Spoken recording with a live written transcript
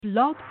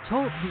Blog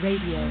Talk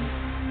Radio.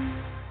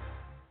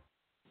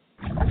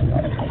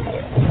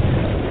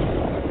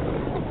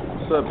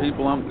 What's up,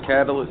 people? I'm the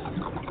Catalyst,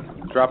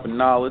 dropping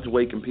knowledge,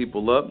 waking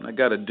people up. I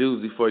got a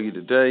doozy for you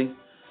today.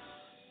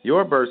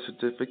 Your birth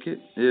certificate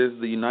is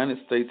the United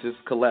States'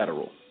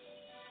 collateral.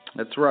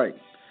 That's right.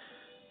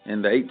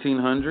 In the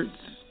 1800s,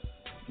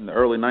 in the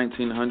early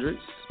 1900s,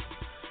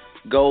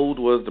 gold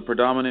was the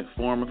predominant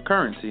form of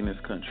currency in this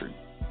country.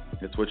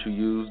 It's what you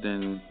used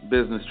in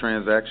business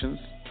transactions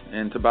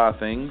and to buy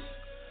things.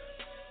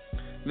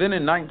 Then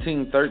in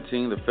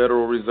 1913, the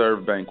Federal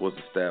Reserve Bank was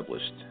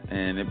established,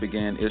 and it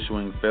began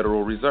issuing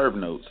Federal Reserve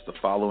notes the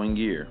following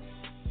year,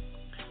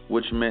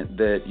 which meant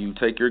that you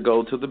take your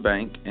gold to the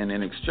bank, and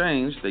in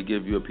exchange, they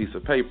give you a piece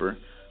of paper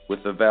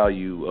with the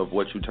value of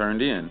what you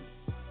turned in.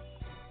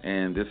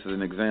 And this is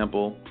an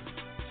example.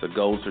 It's a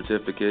gold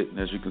certificate,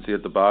 as you can see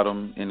at the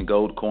bottom, in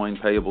gold coin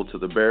payable to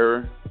the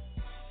bearer.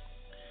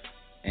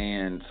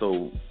 And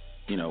so,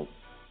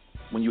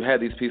 when you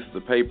had these pieces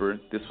of paper,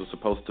 this was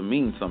supposed to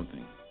mean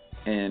something.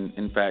 And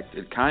in fact,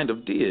 it kind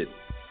of did,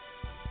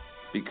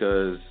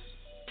 because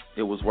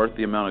it was worth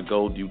the amount of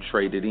gold you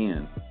traded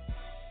in.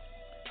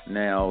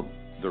 Now,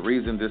 the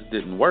reason this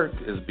didn't work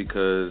is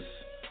because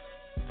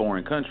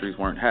foreign countries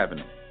weren't having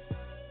it.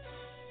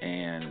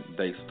 And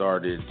they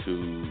started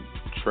to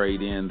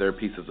trade in their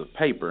pieces of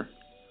paper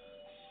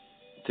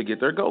to get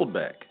their gold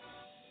back.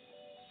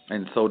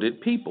 And so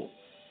did people.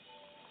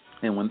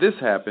 And when this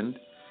happened,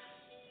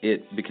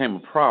 it became a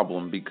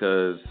problem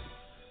because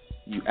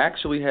you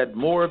actually had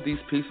more of these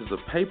pieces of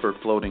paper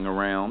floating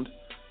around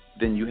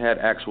than you had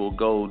actual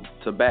gold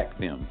to back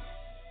them,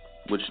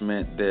 which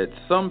meant that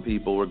some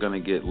people were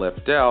going to get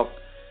left out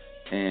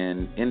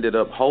and ended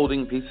up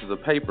holding pieces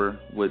of paper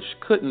which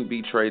couldn't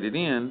be traded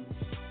in.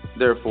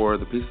 Therefore,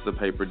 the pieces of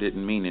paper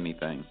didn't mean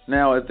anything.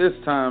 Now, at this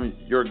time,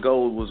 your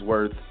gold was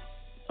worth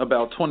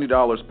about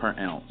 $20 per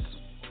ounce.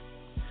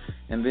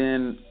 And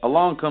then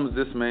along comes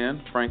this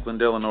man, Franklin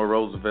Delano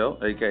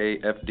Roosevelt, a.k.a.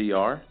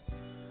 FDR,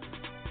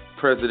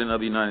 President of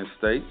the United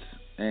States.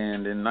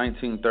 And in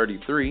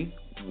 1933,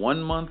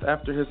 1 month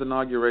after his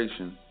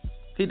inauguration,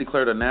 he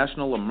declared a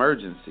national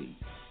emergency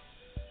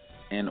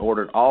and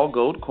ordered all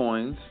gold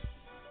coins,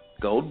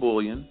 gold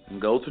bullion,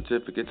 and gold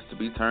certificates to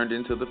be turned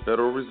into the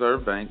Federal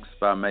Reserve banks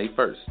by May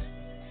 1st.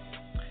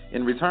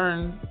 In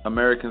return,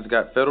 Americans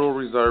got Federal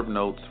Reserve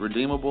notes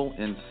redeemable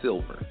in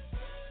silver.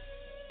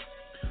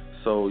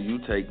 So you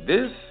take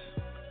this,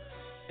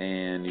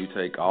 and you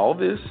take all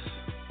this,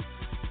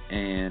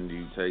 and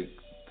you take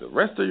the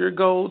rest of your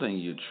gold,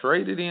 and you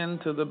trade it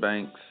into the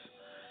banks,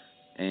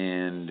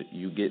 and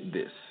you get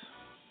this.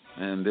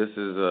 And this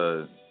is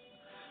a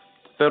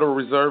Federal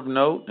Reserve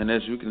note, and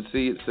as you can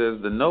see, it says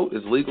the note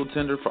is legal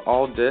tender for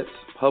all debts,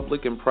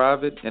 public and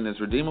private, and is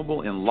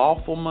redeemable in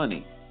lawful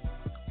money.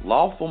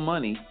 Lawful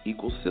money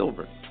equals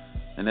silver.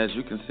 And as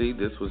you can see,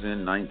 this was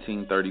in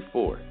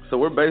 1934. So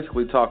we're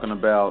basically talking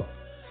about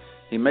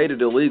he made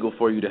it illegal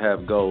for you to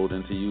have gold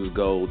and to use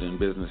gold in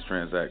business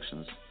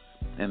transactions.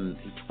 And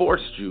he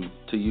forced you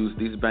to use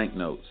these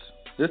banknotes.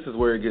 This is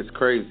where it gets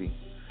crazy,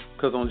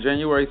 because on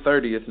January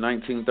 30th,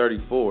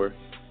 1934,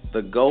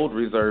 the Gold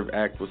Reserve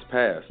Act was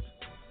passed,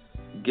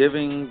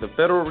 giving the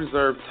Federal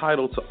Reserve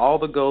title to all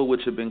the gold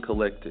which had been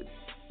collected.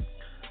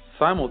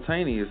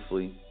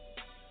 Simultaneously,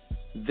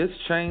 this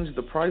changed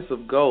the price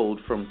of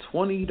gold from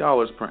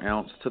 $20 per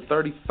ounce to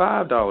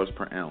 $35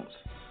 per ounce,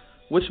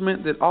 which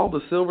meant that all the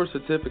silver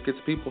certificates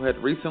people had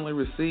recently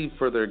received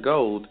for their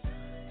gold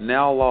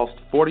now lost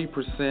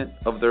 40%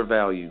 of their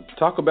value.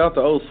 Talk about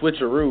the old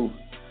switcheroo.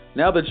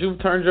 Now that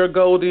you've turned your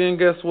gold in,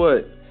 guess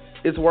what?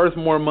 It's worth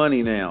more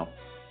money now.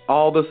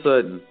 All of a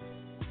sudden.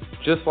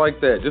 Just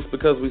like that, just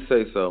because we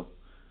say so.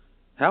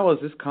 How is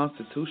this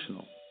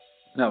constitutional?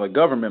 Now, the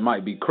government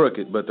might be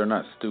crooked, but they're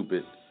not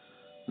stupid.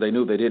 They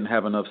knew they didn't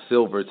have enough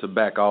silver to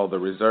back all the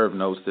reserve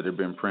notes that had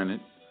been printed.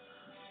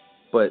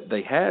 But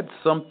they had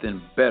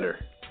something better.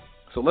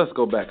 So let's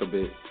go back a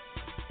bit.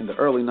 In the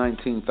early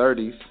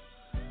 1930s,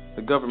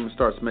 the government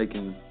starts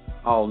making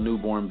all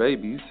newborn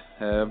babies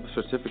have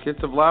certificates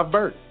of live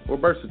birth, or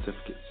birth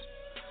certificates.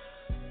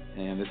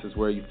 And this is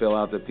where you fill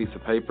out that piece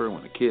of paper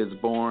when the kid's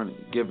born, and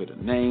you give it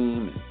a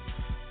name,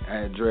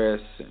 and address,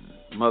 and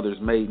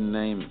mother's maiden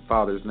name, and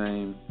father's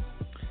name.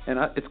 And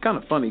it's kind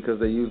of funny because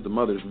they use the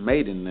mother's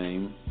maiden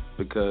name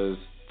because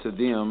to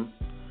them,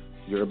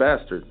 you're a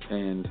bastard,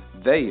 and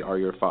they are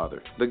your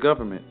father. The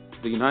government,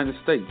 the United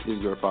States, is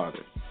your father.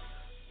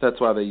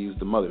 That's why they use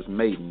the mother's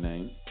maiden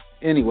name.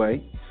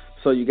 Anyway,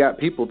 so you got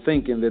people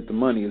thinking that the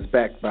money is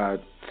backed by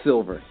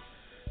silver,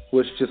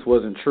 which just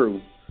wasn't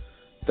true.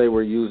 They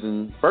were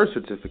using birth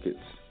certificates.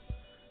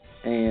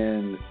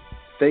 And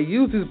they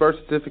used these birth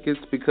certificates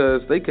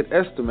because they could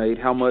estimate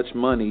how much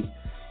money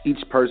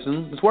each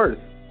person is worth.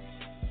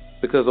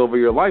 Because over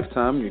your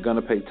lifetime, you're going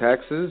to pay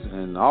taxes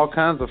and all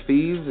kinds of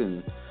fees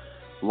and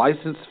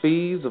license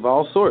fees of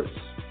all sorts.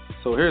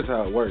 So here's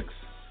how it works.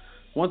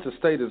 Once a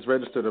state has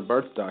registered a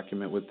birth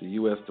document with the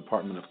U.S.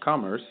 Department of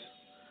Commerce,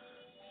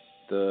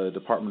 the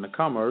Department of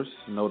Commerce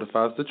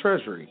notifies the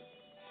Treasury.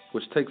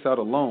 which takes out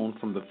a loan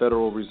from the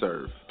Federal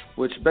Reserve,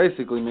 which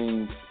basically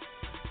means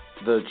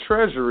the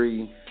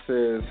Treasury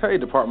says, hey,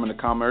 Department of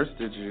Commerce,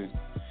 did you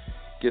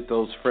get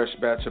those fresh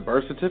batch of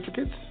birth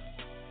certificates?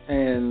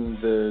 And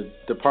the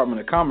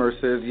Department of Commerce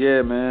says,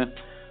 yeah, man,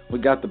 we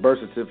got the birth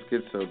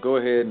certificates, so go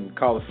ahead and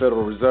call the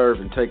Federal Reserve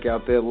and take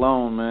out that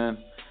loan, man.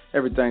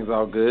 Everything's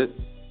all good.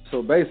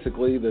 So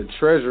basically, the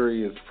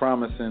Treasury is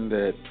promising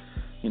that,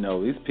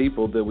 these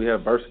people that we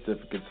have birth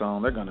certificates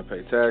on, they're going to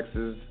pay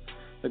taxes,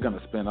 they're going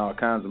to spend all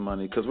kinds of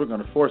money because we're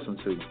going to force them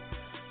to.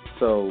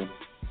 So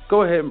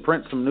go ahead and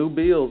print some new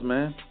bills,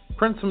 man.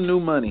 Print some new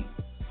money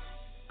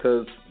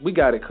because we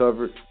got it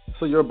covered.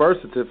 So your birth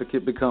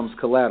certificate becomes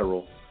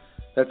collateral.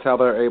 That's how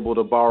they're able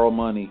to borrow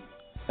money.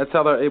 That's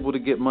how they're able to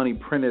get money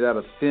printed out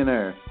of thin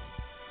air.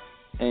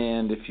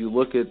 And if you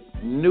look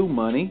at new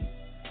money,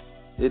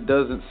 it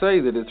doesn't say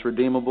that it's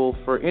redeemable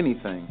for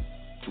anything.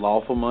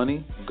 Lawful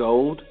money,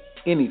 gold,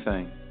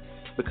 anything.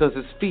 Because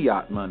it's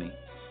fiat money.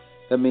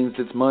 That means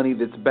it's money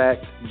that's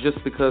backed just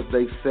because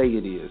they say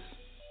it is.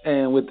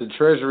 And with the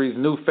Treasury's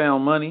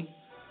newfound money,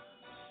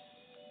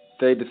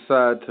 they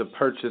decide to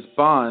purchase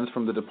bonds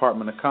from the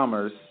Department of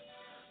Commerce.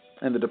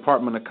 And the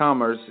Department of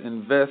Commerce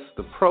invests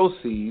the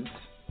proceeds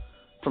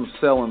from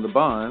selling the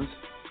bonds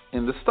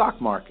in the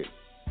stock market.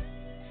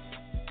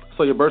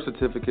 So your birth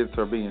certificates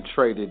are being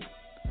traded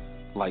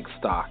like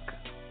stock.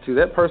 See,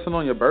 that person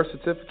on your birth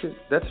certificate,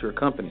 that's your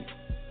company.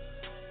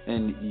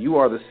 And you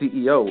are the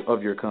CEO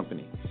of your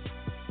company.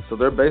 So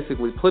they're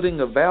basically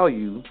putting a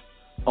value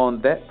on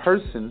that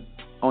person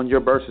on your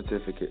birth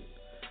certificate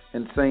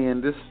and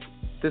saying this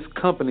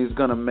company is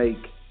going to make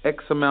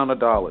X amount of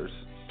dollars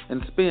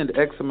and spend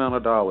X amount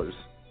of dollars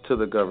to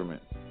the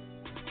government.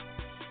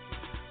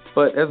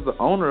 But as the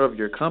owner of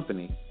your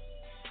company,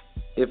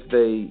 if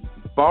they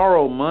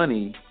borrow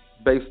money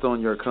based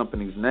on your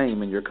company's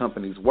name and your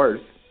company's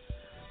worth,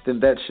 then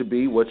that should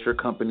be what your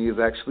company is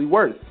actually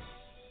worth.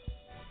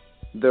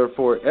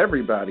 Therefore,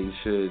 everybody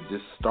should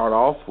just start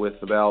off with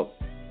about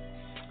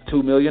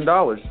 $2 million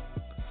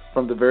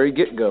from the very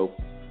get-go.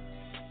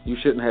 You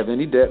shouldn't have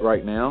any debt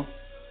right now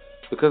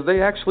because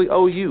they actually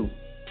owe you.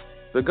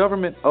 The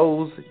government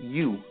owes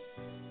you.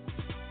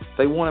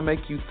 They want to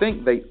make you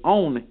think they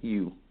own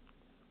you.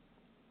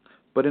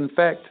 But in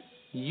fact,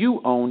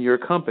 you own your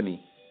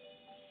company.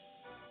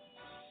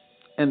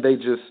 And they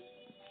just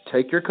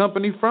take your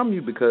company from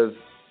you because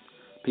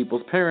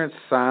people's parents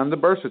signed the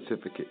birth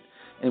certificate.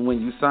 And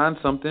when you sign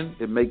something,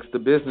 it makes the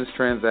business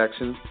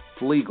transaction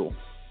legal.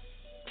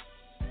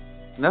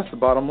 And that's the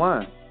bottom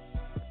line.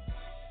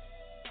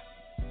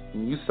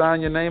 When you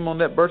sign your name on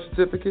that birth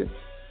certificate,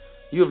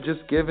 you have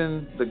just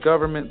given the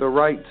government the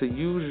right to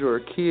use your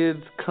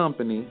kid's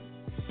company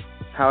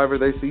however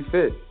they see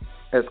fit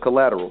as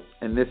collateral.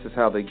 And this is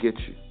how they get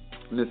you.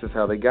 And this is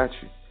how they got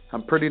you.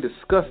 I'm pretty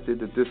disgusted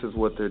that this is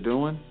what they're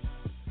doing.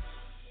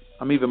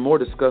 I'm even more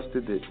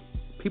disgusted that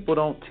people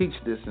don't teach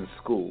this in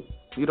school.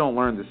 You don't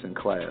learn this in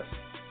class.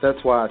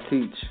 That's why I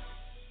teach.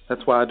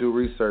 That's why I do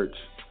research.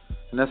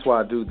 And that's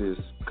why I do this,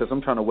 because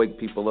I'm trying to wake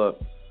people up.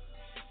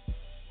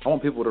 I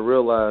want people to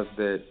realize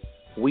that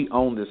we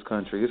own this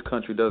country. This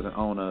country doesn't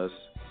own us.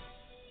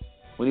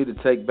 We need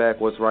to take back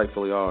what's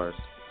rightfully ours.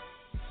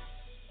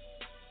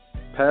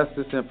 Pass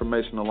this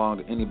information along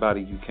to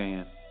anybody you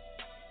can.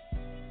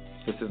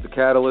 This is The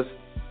Catalyst.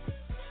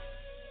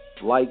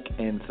 Like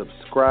and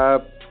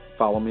subscribe.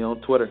 Follow me on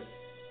Twitter.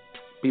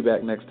 Be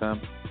back next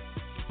time.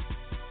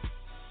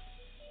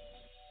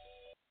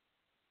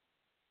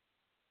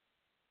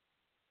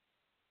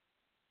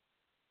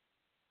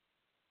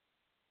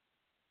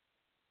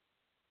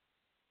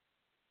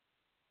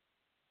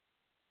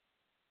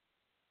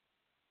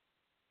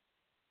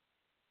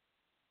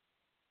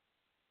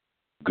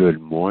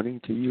 Good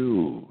morning to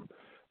you.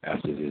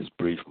 After these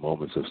brief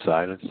moments of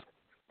silence,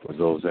 for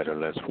those that are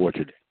less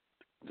fortunate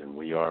than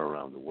we are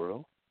around the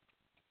world,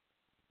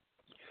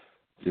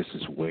 this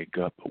is Wake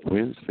Up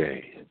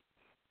Wednesday,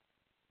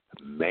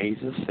 May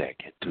the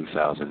 2nd,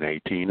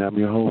 2018. I'm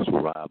your host,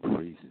 Rob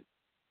Reason.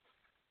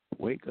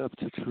 Wake up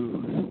to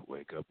truth.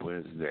 Wake Up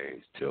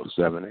Wednesdays till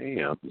 7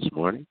 a.m. this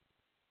morning.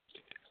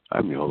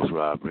 I'm your host,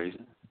 Rob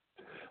Reason.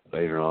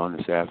 Later on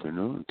this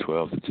afternoon,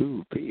 12 to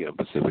 2 p.m.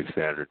 Pacific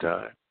Standard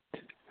Time.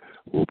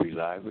 We'll be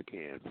live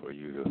again for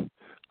you to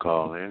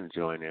call in and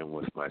join in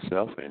with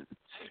myself and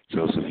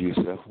Joseph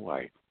Youssef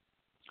White.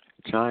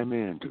 Chime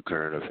in to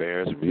current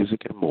affairs,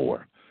 music, and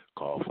more.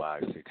 Call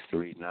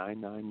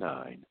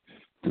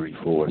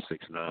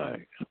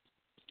 563-999-3469.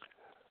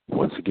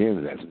 Once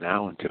again, that's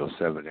now until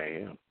 7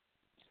 a.m.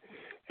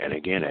 And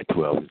again at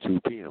 12 to 2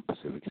 p.m.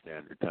 Pacific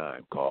Standard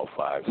Time. Call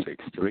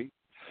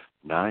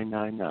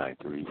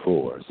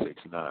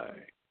 563-999-3469.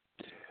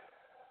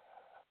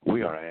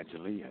 We are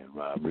Angelia and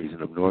Rob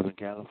Reason of Northern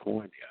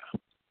California.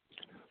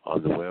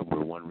 On the web,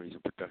 we're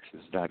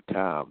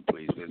OneReasonProductions.com.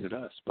 Please visit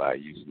us by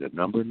using the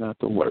number, not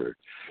the word.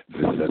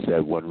 Visit us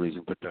at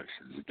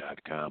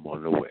OneReasonProductions.com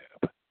on the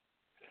web.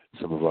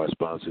 Some of our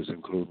sponsors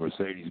include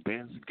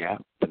Mercedes-Benz,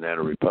 Gap,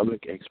 Banana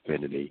Republic,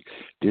 Xfinity,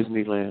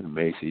 Disneyland,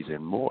 Macy's,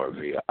 and more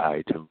via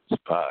iTunes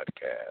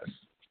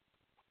Podcasts.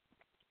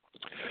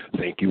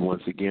 Thank you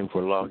once again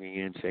for logging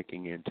in,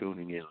 checking in,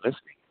 tuning in,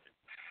 listening,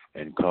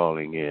 and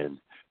calling in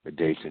the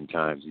dates and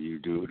times you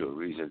do to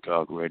Reason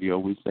Talk Radio.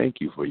 We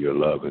thank you for your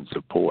love and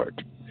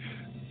support.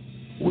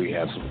 We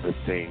have some good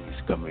things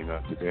coming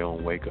up today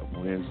on Wake Up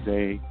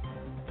Wednesday,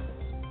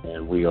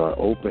 and we are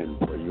open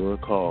for your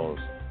calls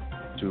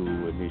to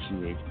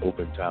initiate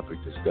open topic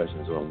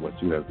discussions on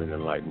what you have been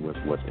enlightened with,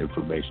 what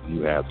information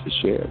you have to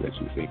share that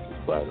you think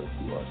is vital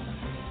to us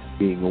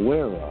being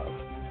aware of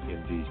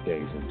in these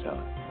days and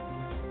times.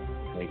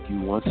 Thank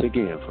you once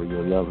again for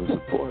your love and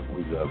support.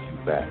 We love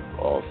you back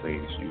for all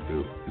things you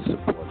do. The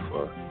support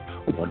for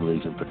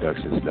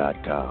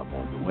OneReasonProductions.com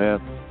on the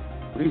web,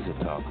 Reason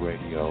Talk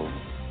Radio,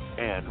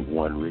 and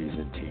One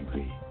Reason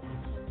TV.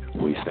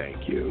 We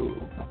thank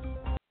you.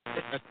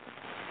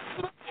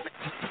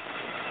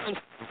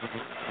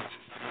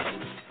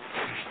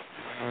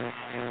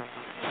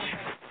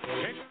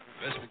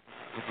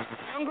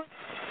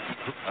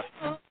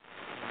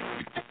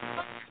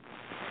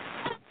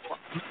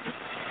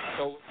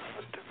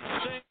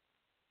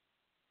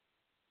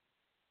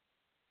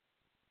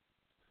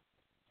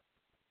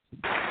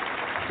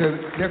 So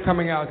they're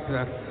coming out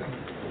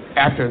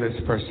after this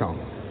first song.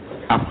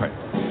 Alfred.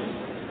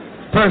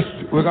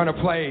 First, we're going to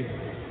play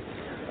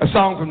a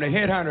song from the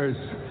Headhunters.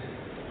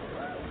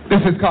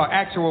 This is called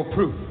Actual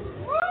Proof.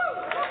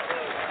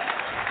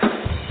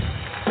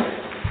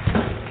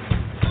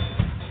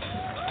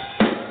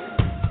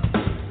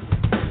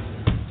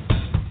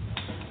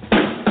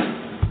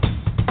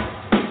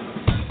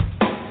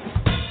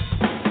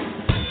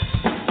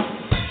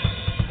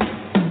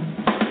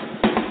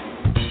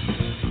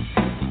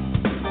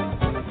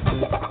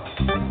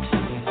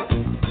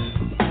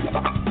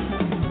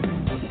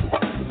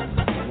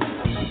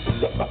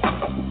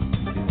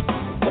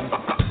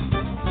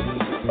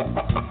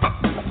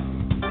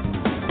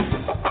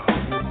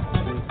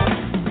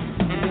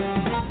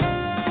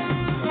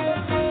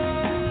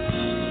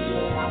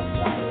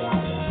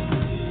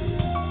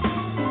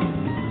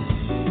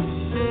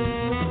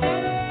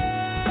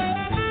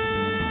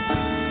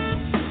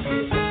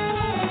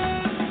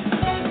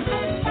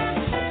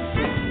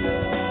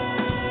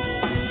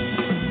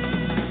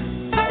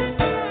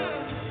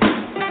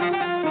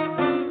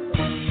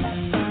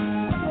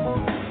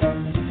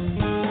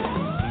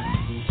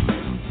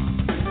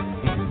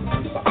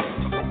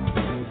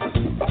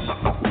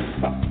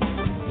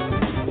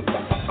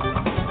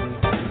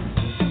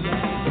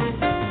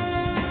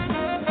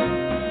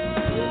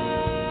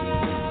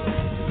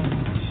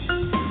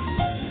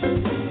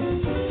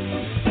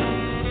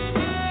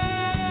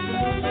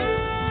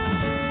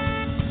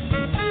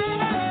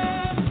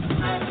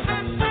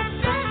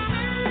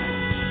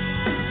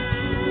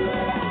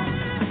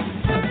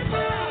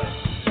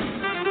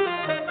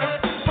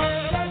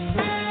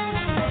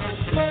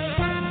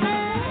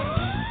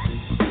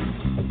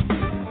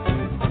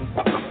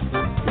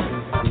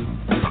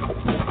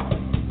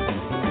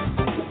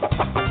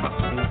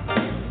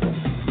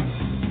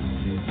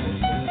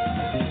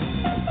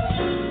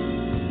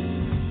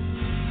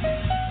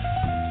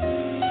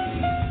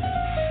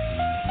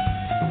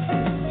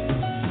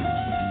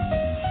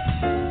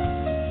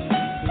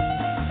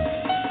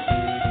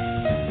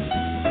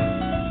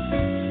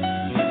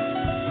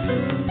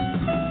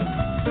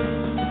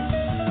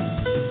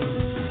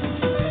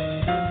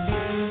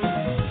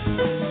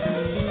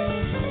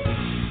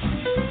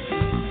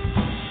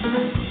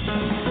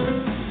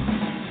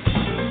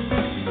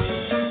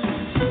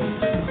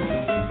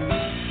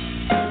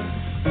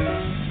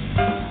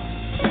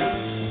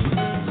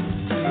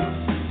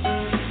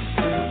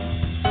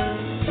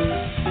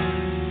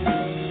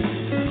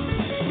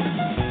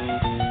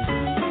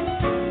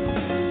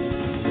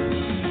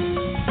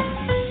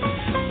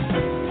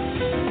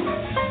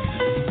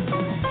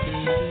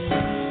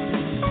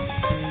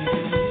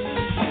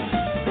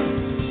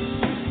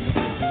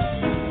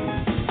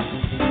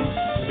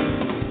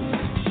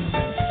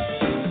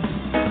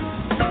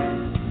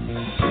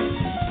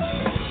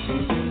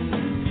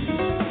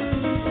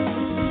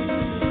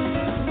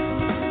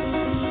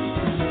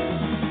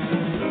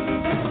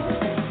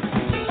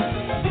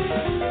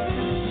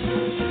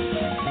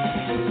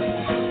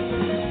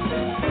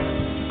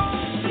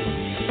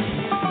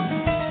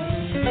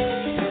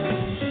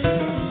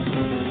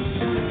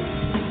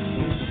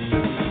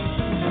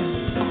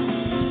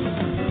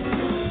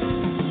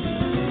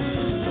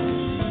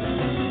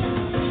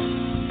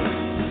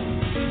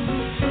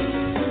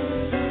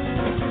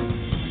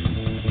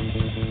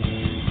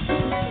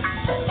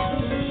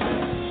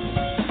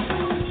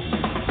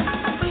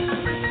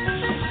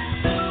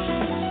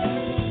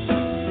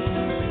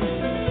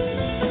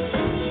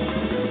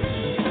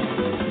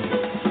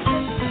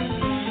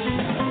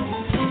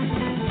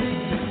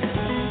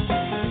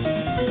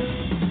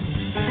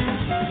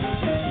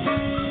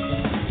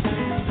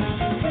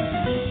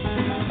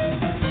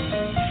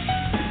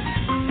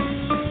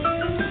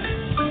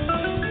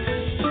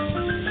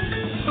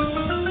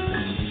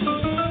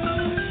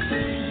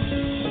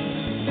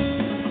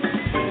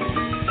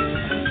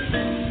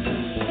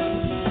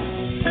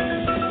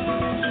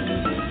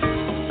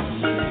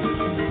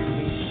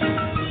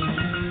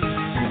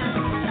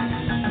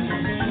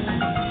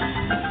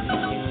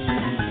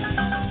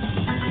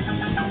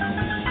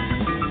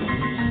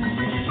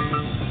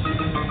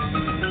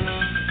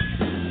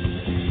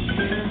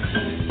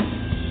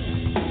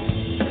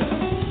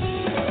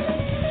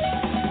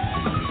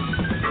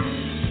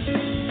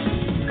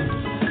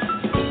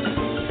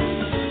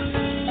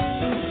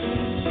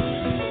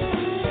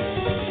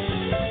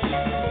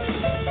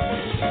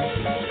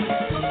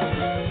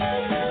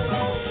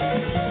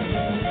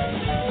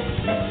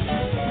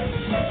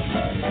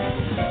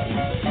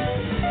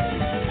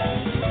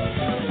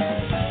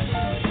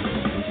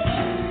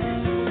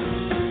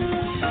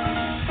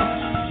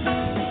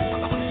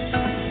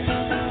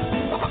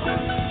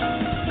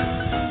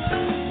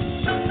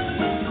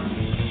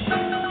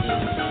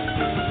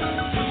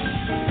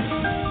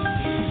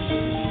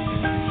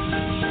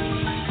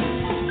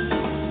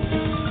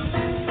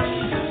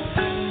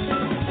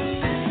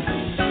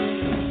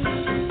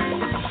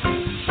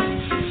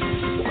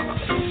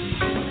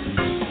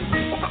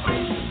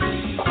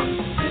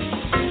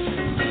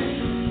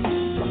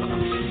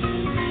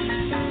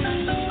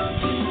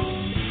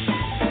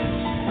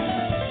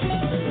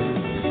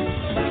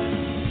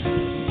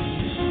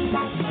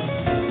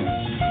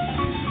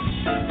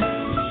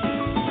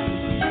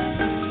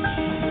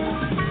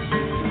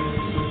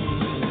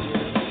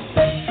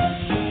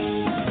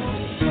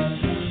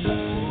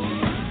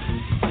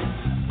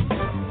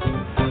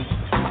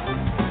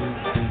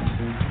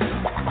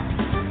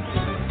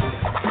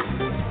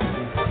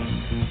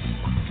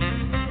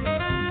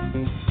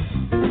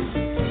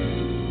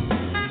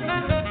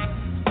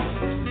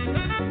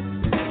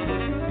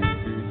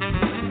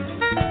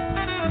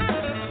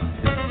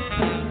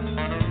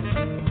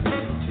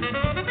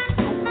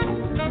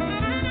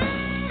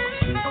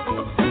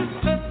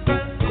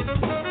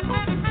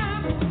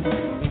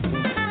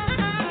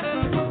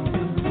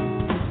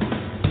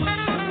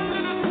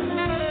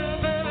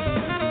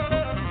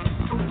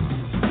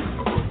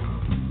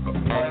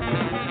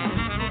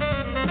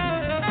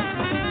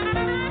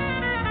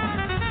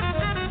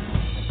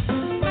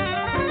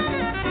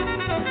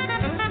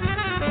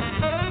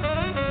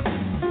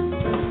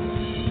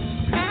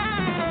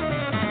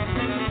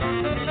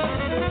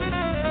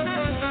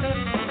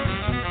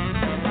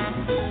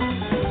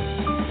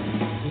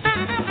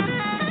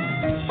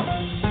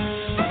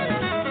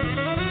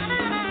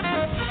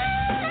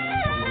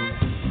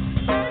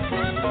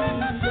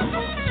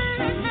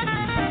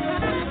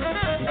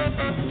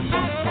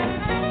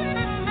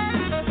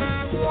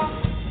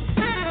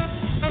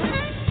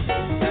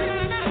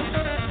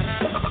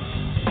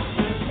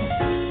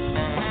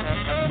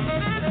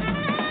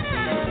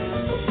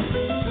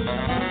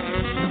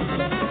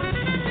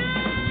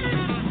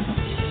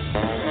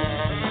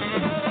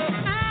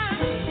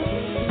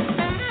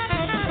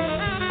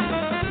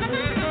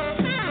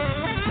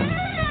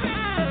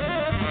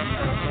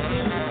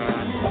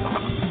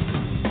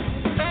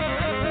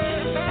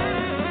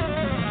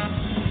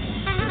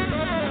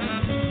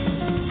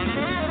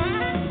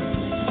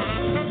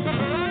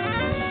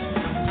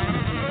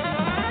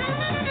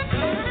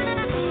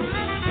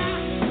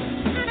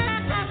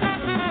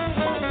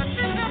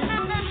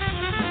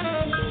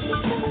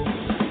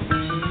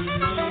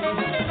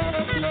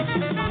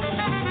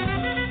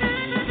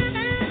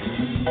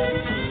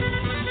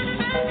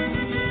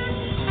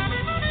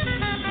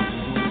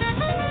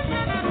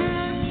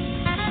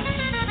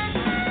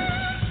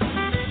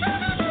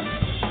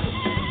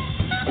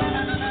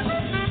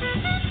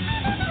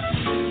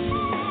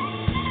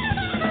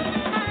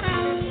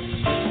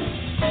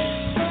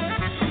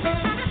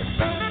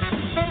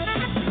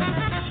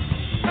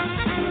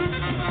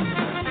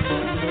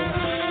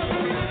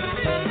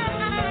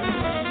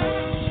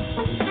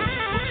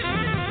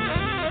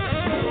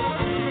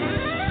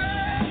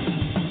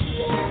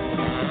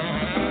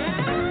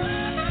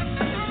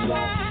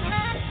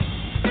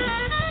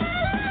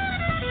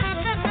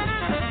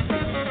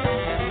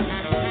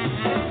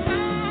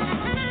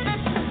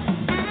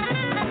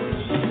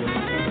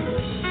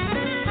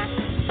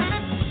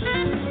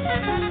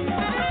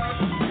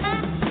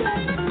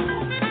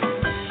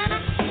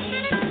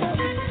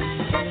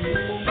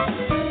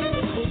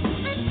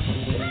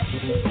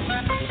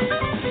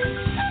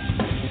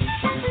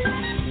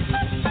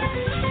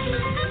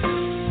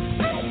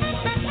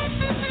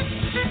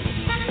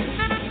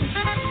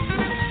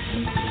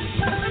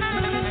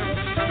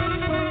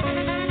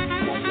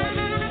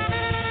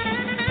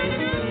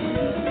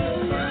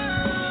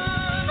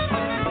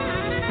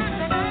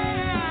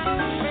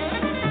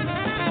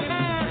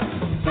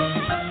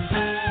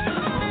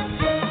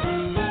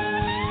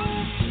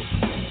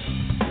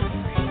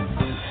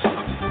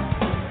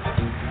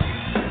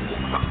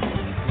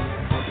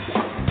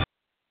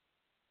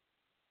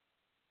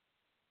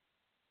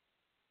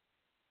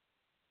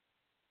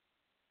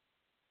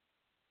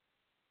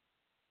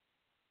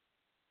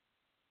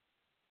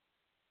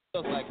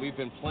 feels like we've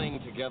been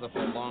playing together for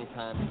a long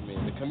time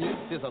to me.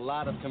 There's a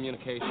lot of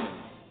communication.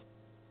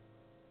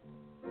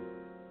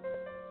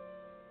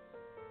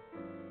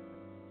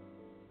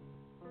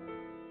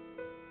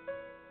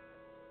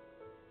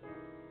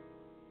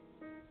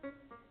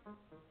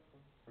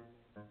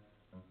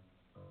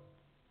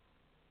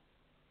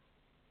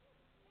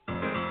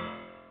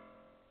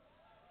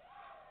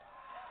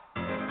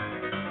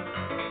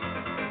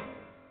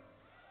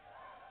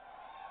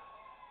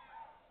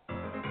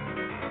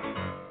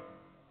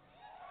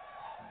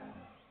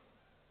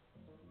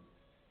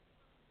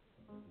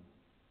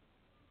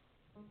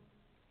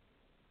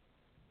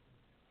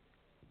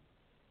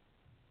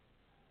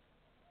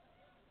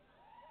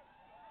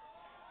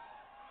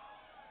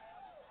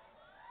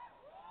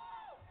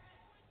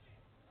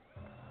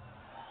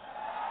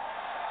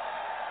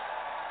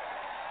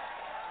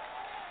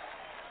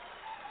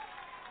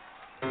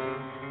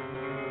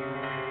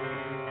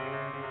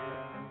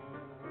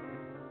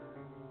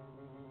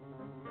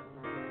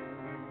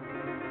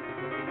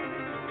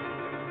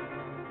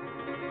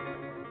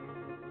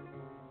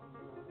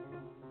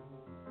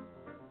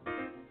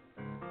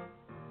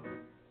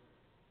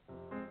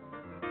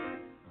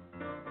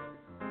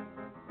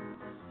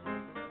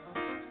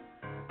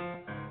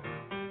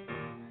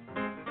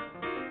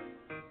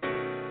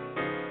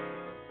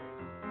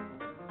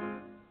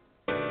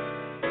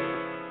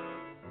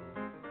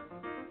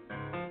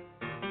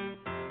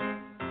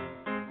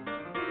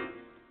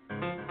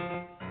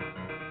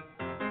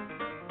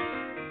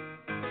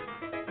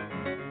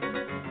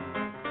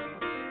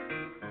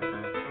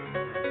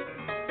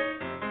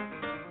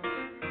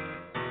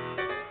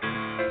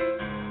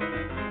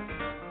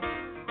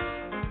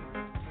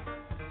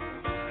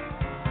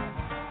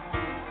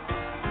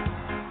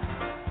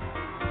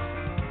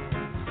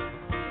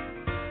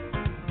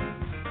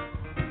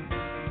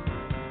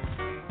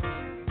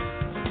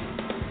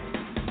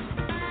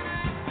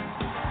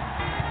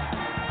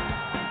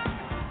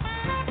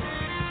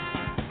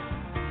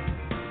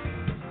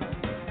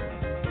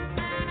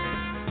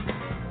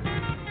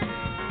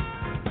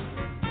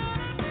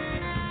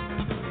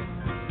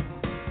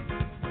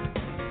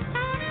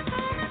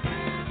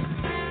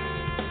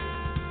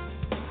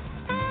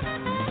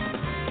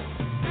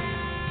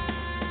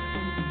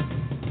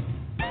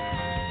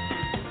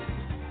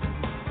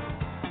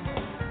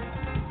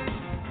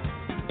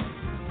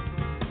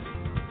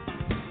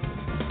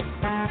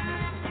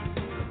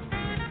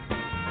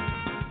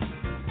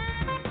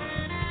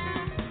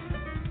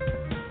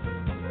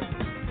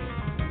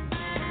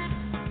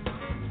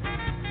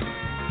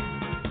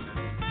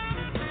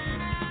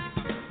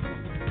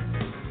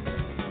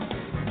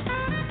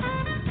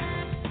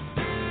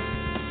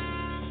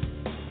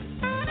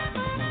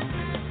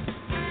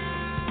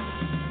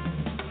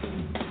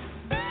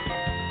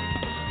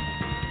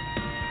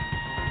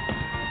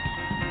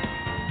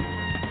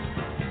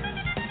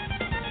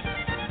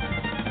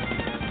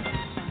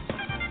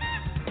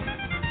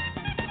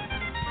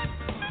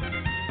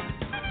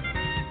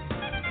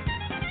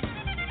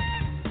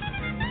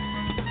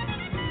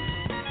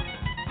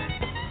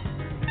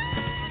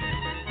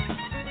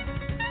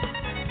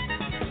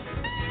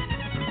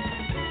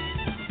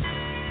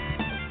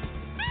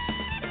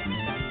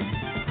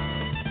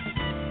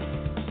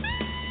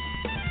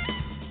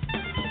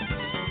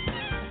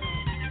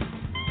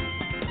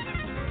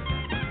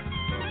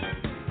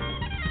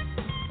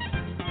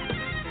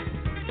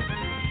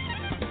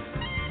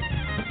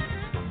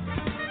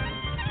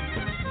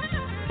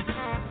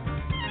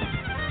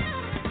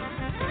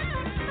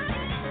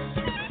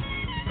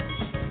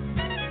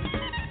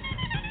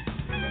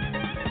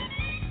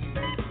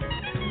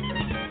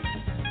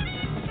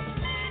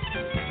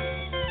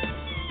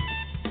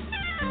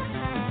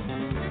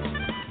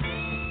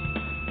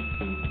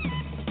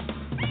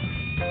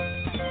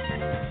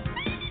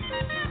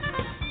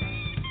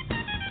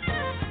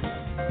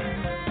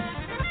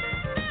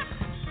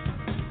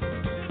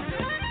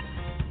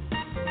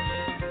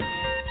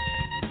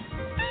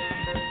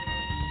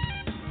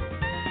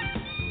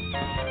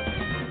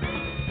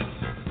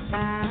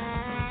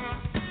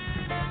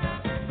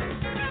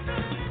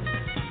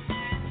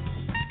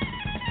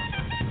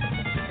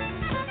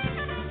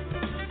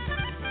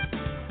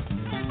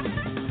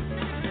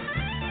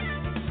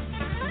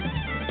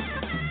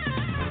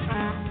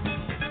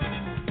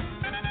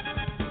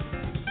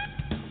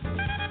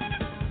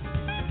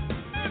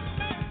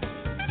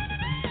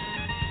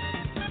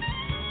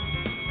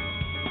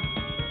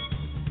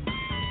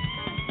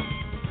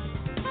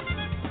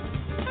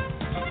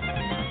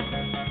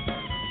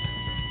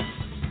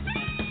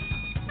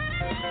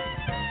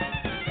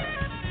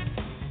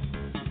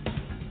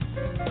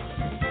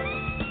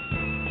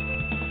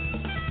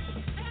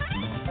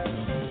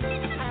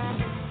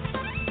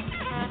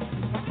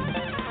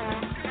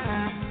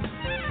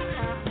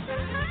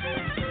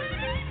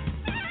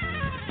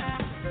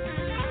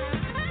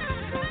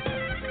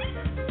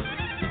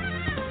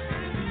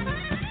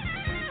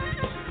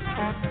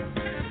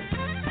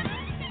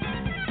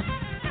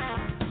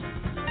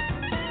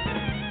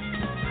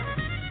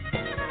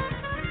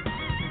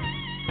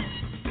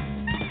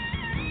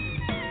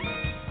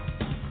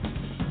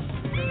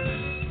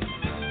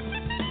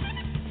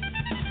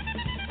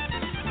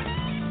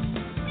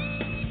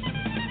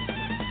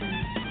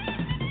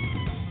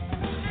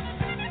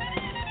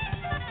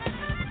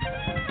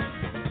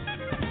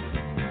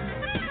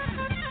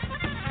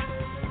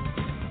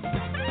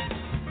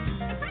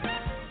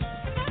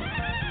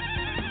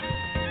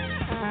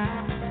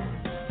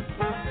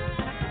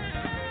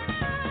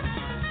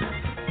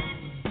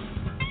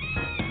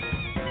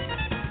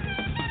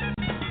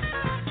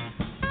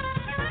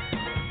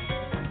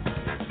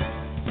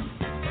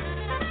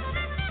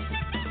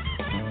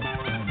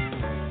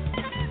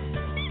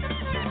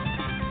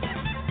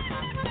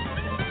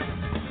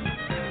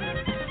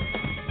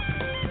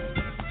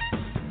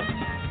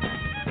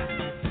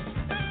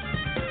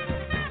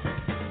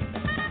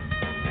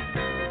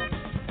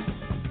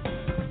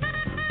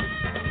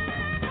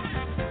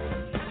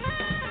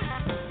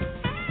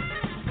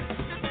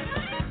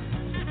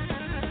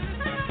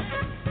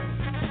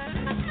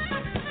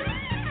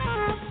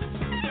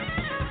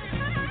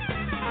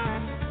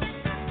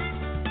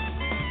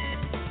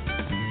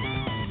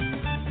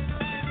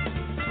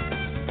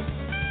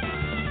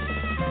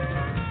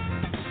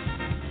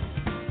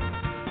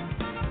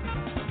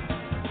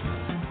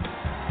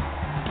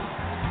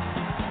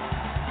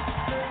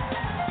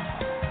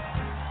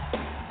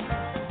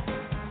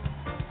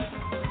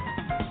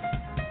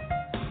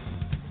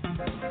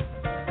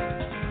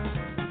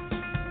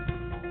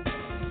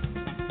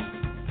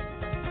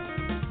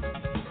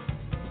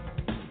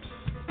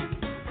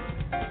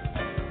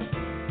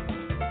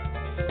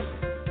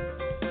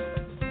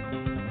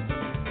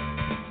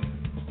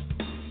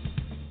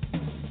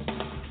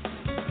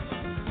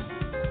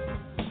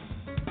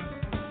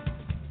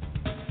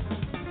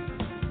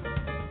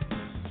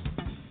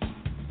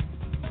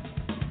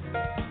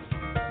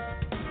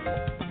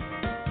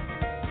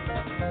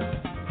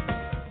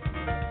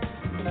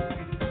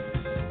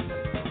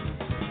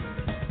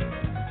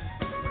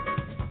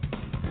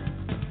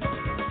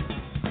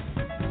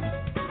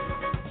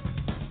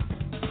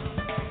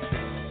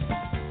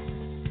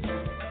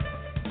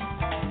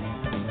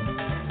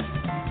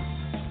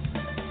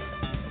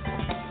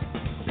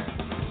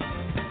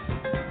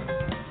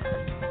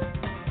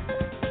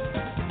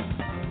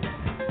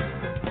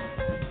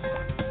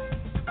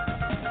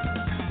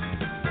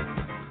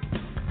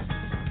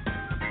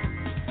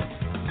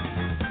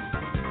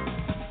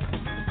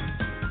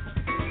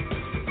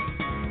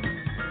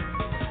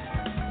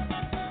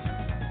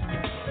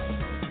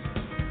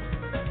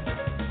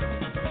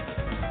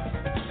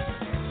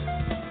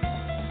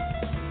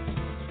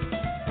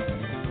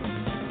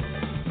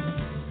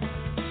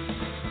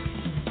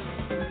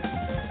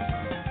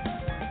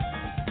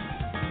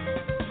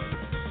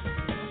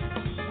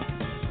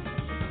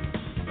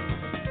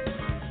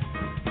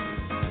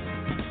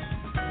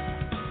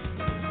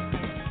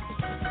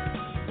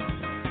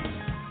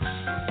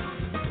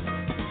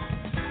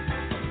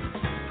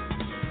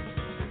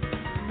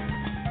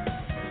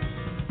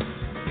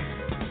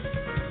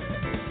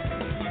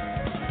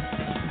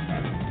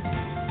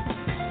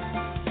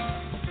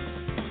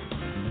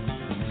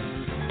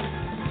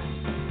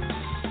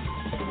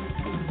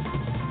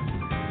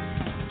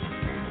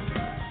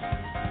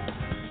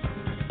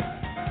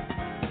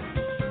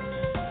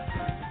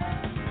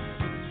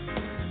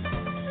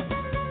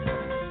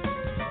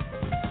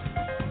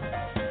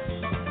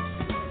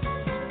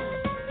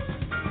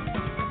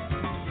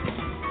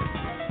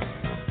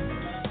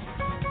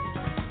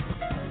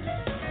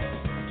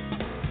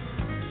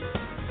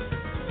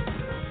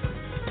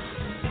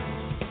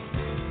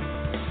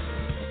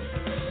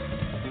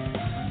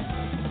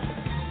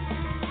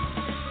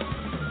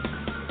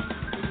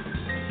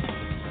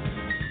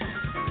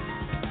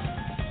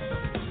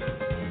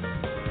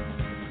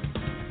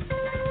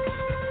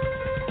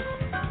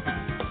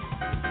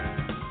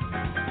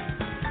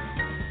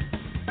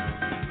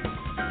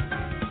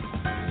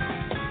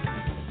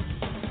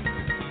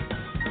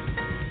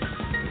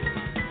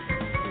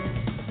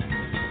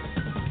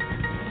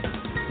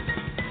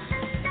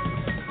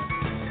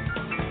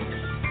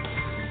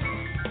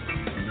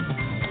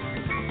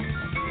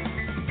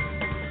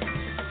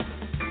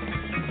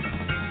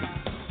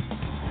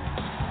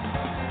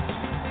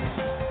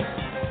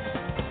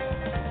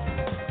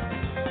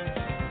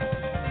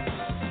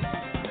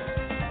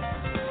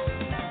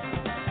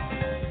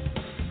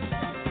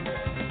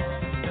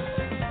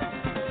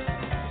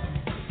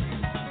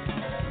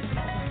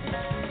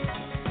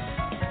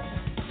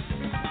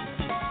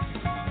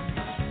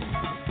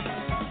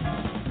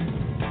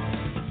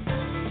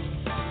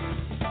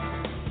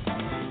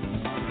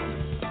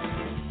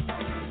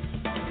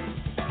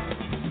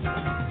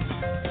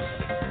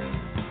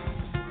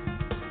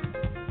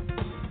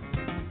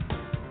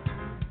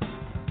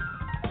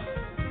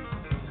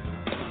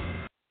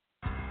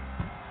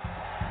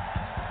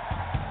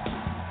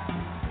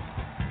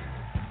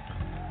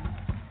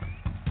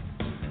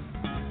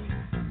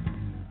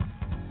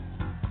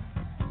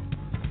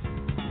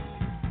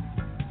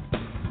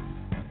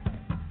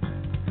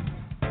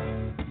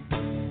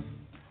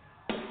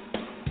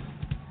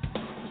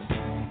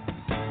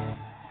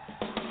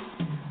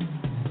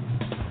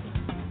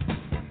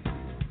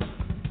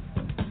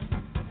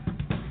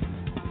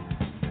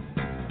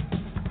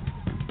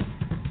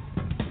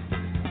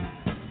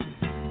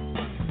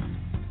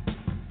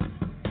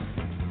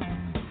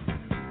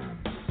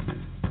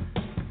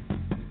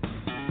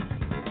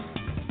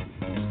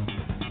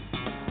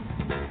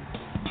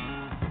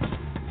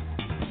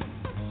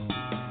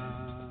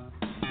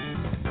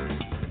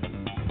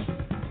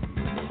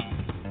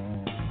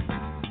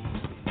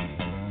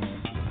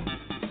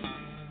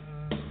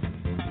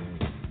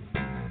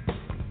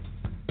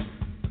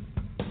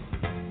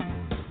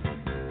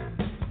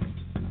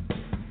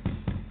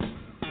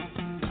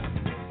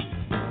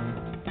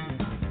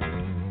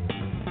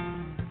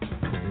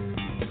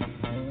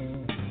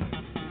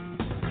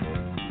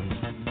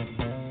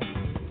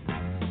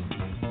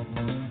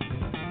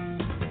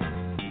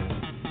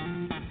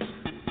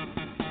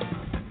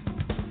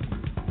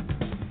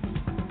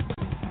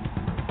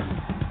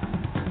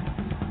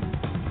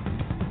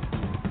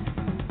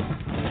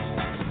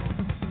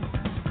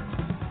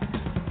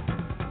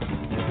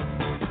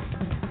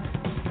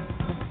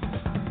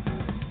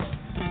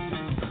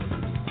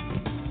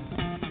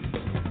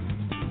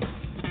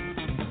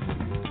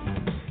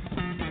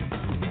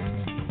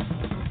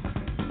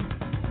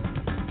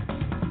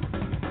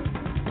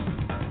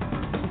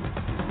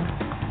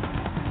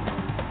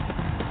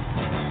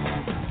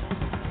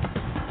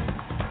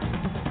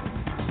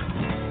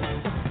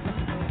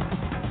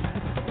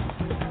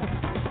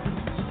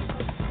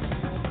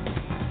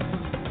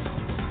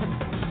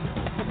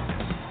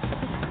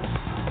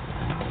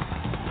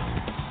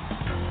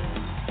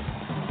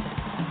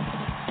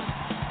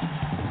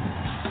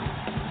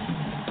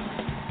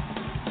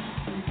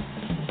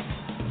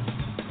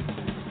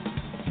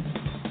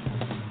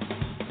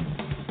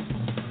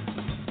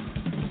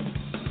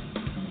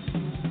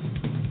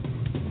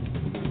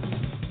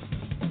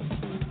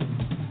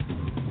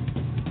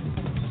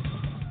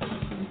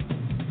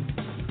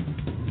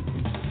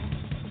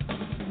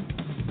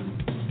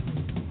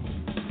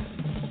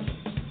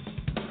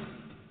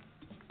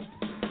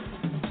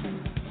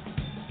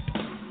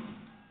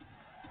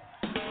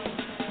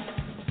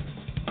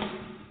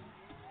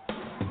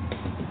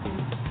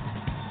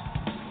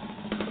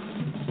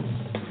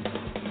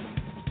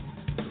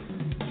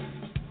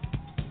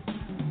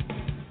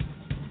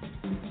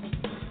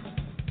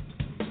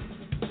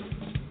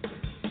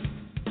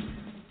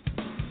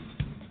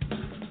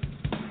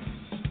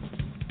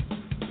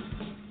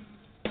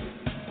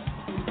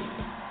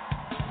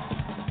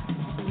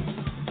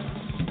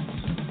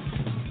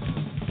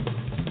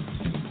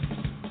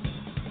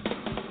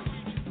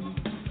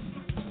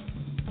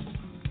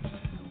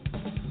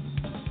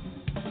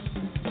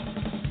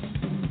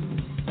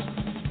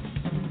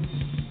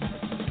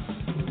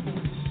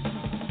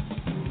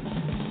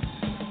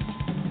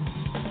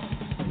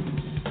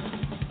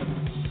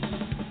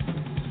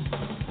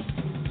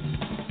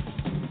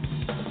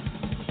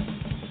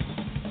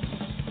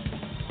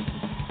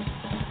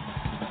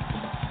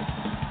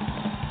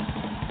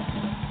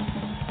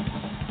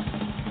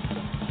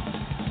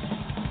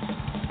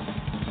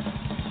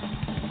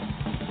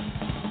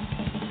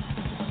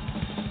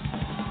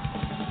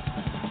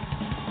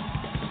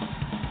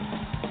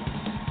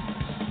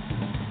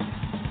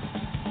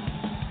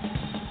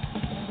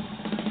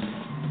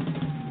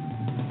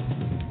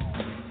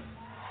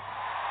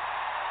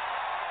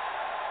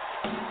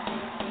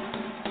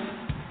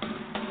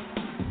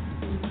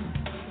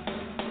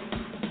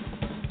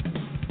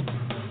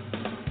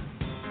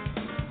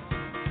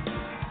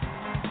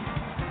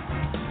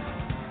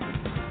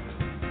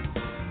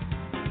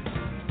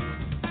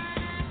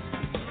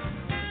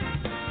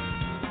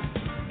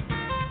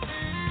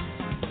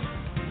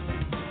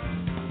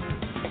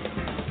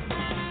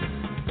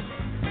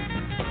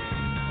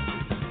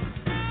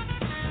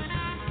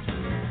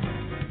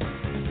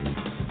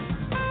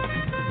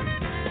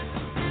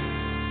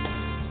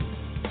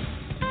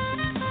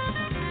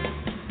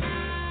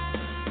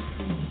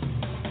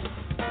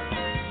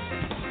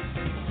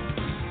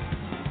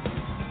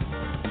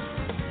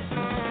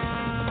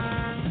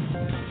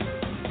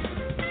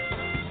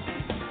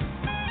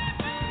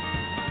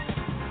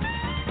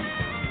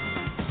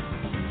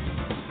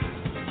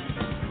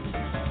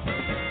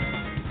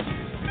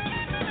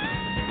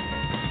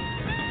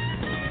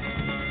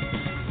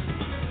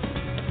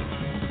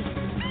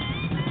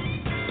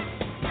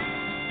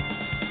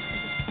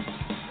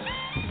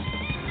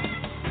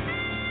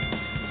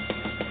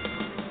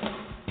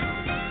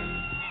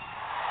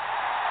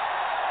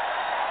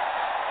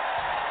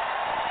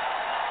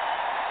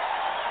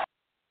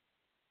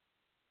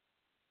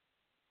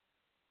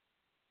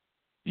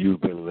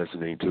 You've been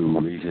listening to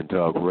Reason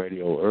Talk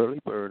Radio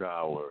Early Bird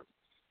Hour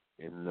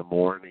in the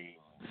mornings.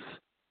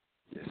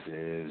 This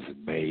is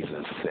May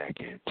the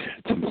 2nd,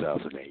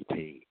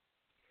 2018.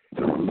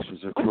 The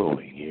roosters are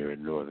crowing here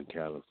in Northern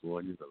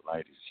California. The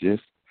light is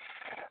just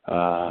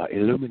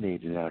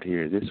illuminated out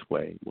here this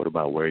way. What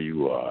about where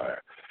you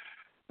are?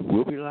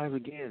 We'll be live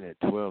again at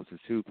 12 to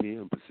 2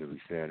 p.m. Pacific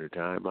Standard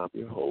Time. I'm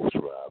your host,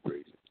 Rob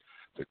Reason.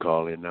 The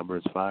call-in number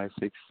is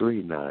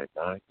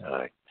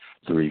 563-999-3469.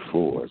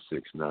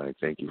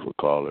 Thank you for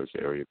callers,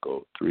 area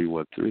code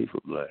 313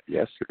 from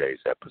yesterday's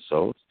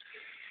episodes.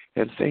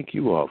 And thank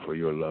you all for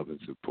your love and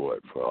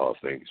support for all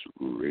things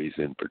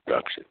Reason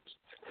Productions.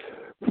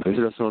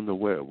 Visit us on the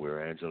web. We're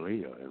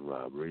Angelia and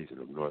Rob Reason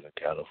of Northern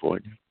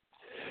California.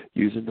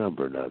 Use a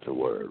number, not the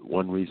word,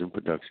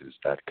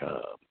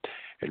 onereasonproductions.com.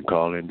 And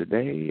call in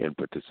today and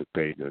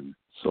participate and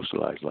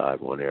socialize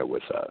live on air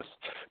with us.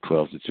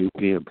 12 to 2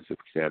 p.m.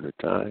 Pacific Standard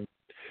Time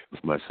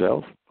with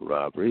myself,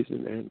 Rob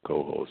Reason, and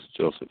co-host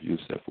Joseph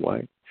Youssef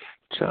White.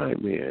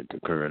 Chime in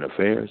to current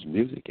affairs,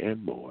 music,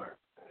 and more.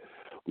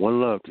 One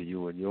love to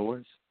you and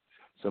yours.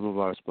 Some of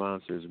our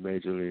sponsors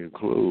majorly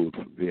include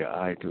via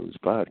iTunes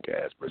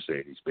podcast,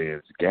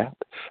 Mercedes-Benz, Gap,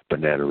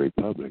 Banana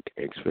Republic,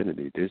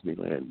 Xfinity,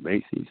 Disneyland,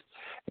 Macy's,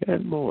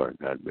 and more,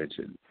 not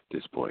mentioned at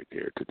this point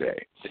here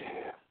today.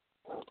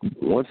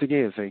 Once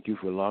again, thank you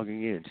for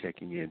logging in,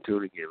 checking in,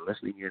 tuning in,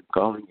 listening in,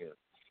 calling in.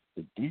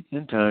 The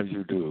decent times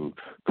you do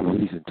to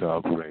Reason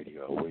Talk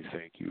Radio. We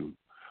thank you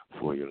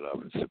for your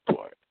love and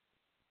support.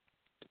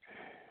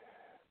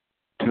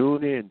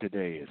 Tune in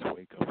today. It's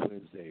Wake Up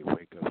Wednesday,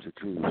 Wake Up to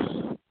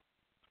Truth.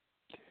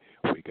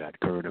 We got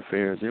current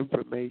affairs,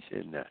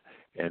 information,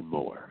 and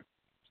more.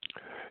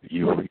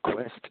 Your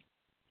request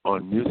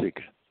on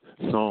music,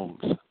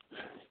 songs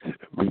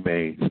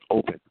remains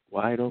open,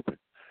 wide open.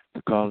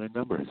 The call-in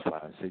number is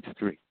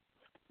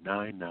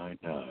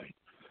 563-999-3469.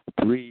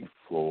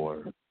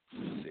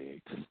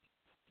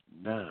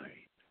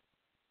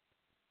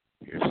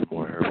 Here's some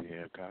more Herbie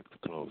Hancock to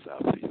close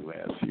out the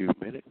last few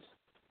minutes.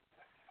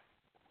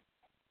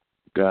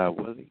 God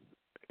willing,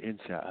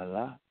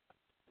 inshallah,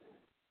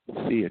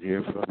 see it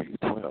here from you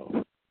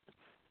 12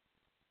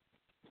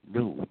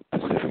 noon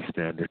Pacific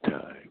Standard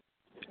Time.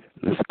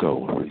 Let's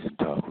go on Reason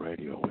Talk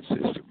Radio with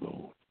Sister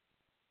Moon.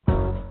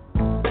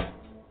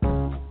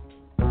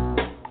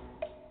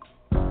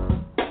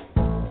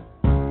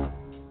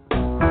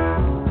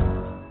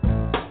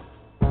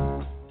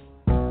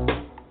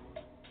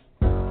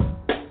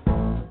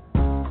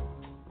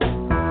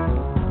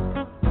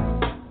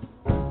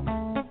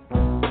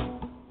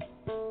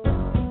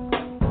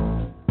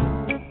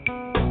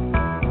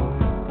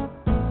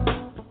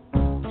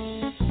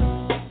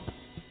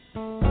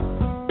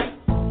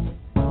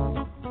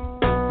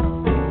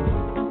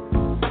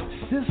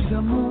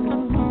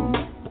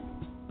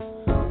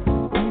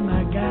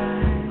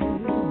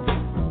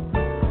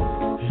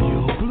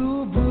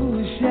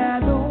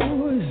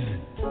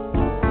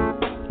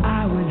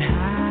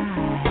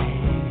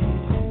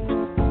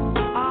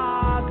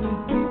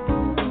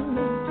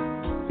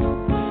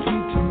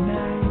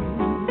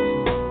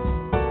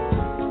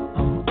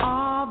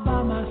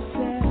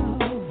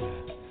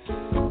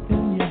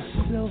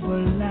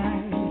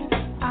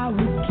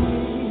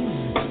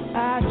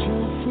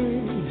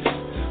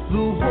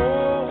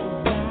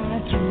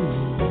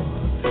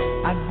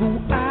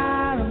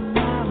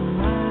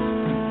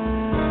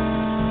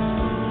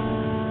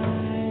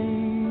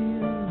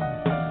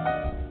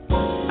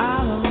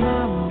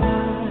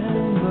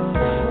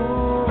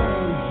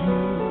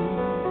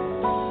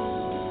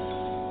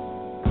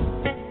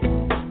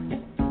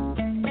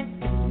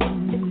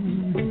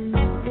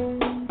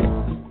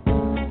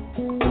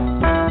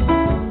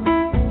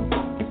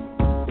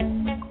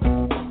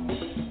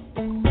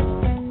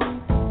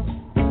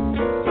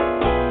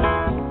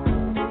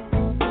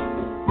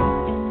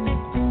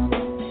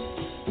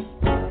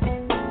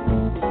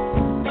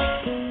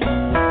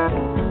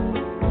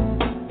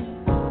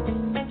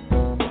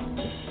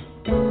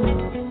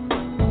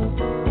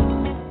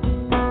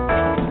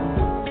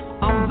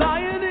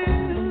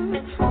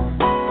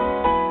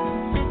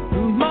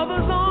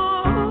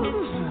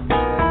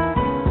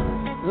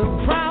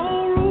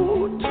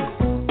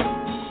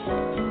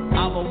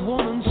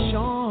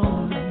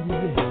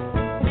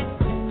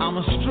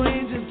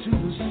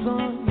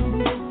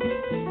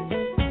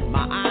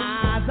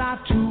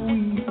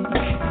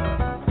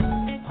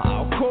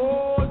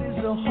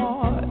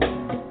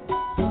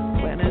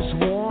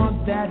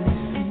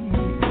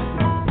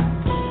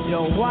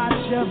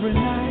 Every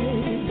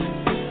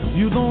night,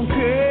 you don't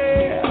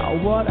care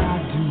what I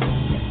do.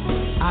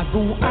 I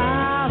go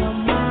out of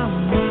my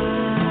mind.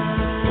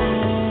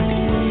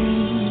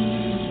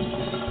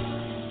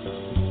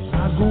 I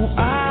go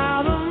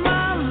out of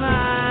my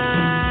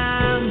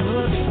mind,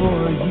 but for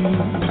you,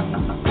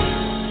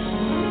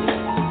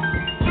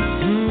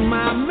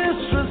 my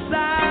mistress'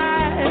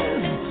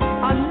 eyes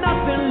are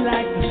nothing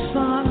like the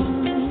sun.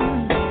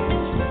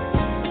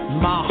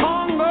 My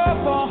hunger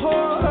for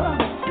her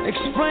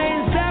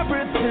explains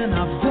everything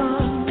I've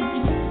done.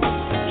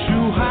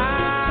 True,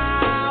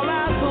 howl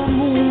at the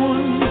moon.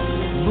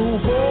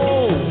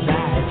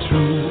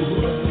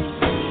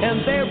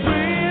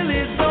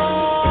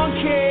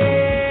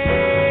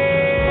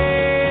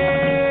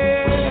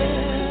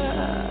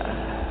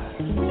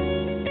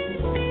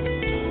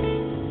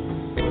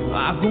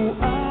 I go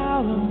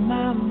out of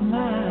my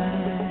mind.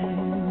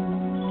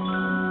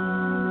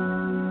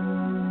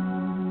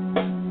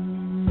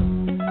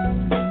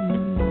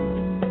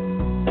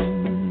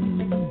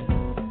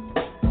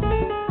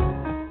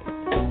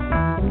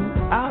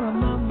 Out of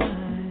my mind.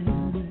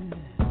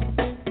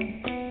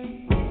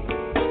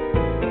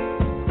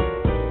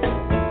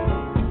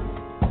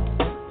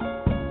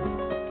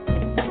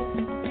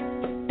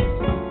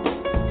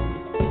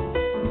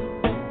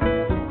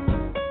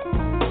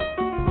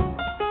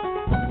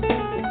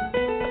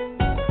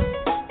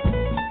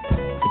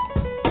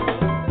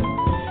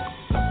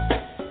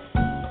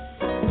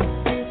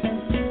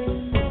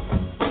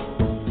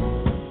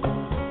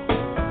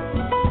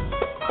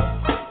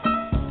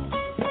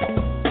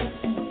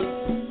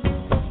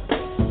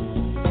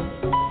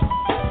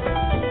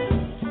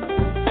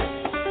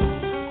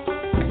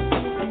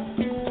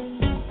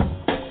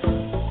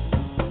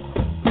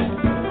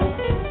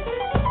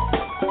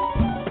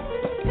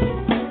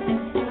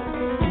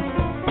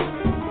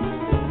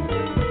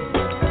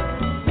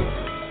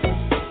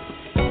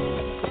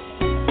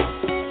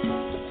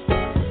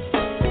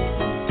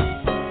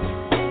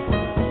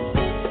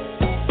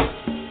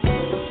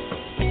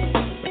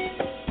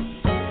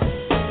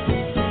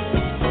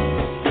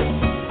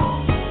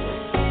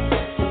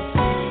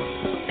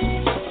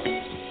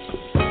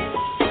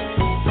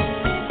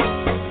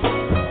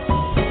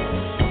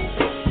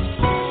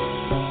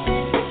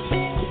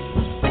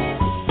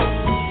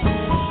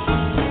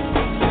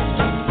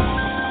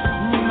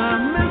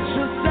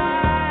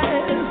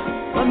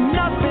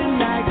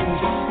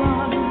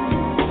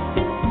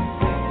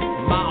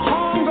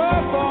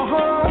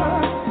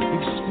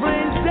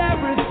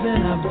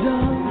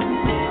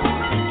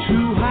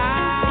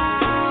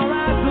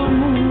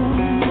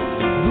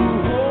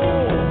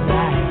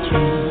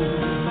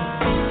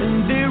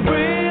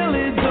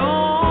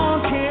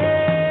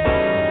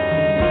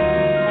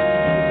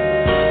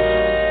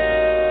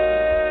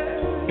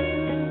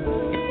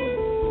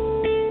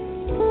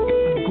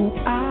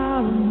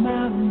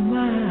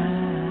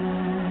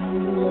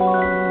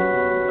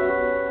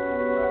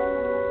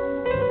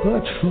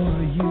 But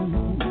for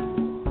you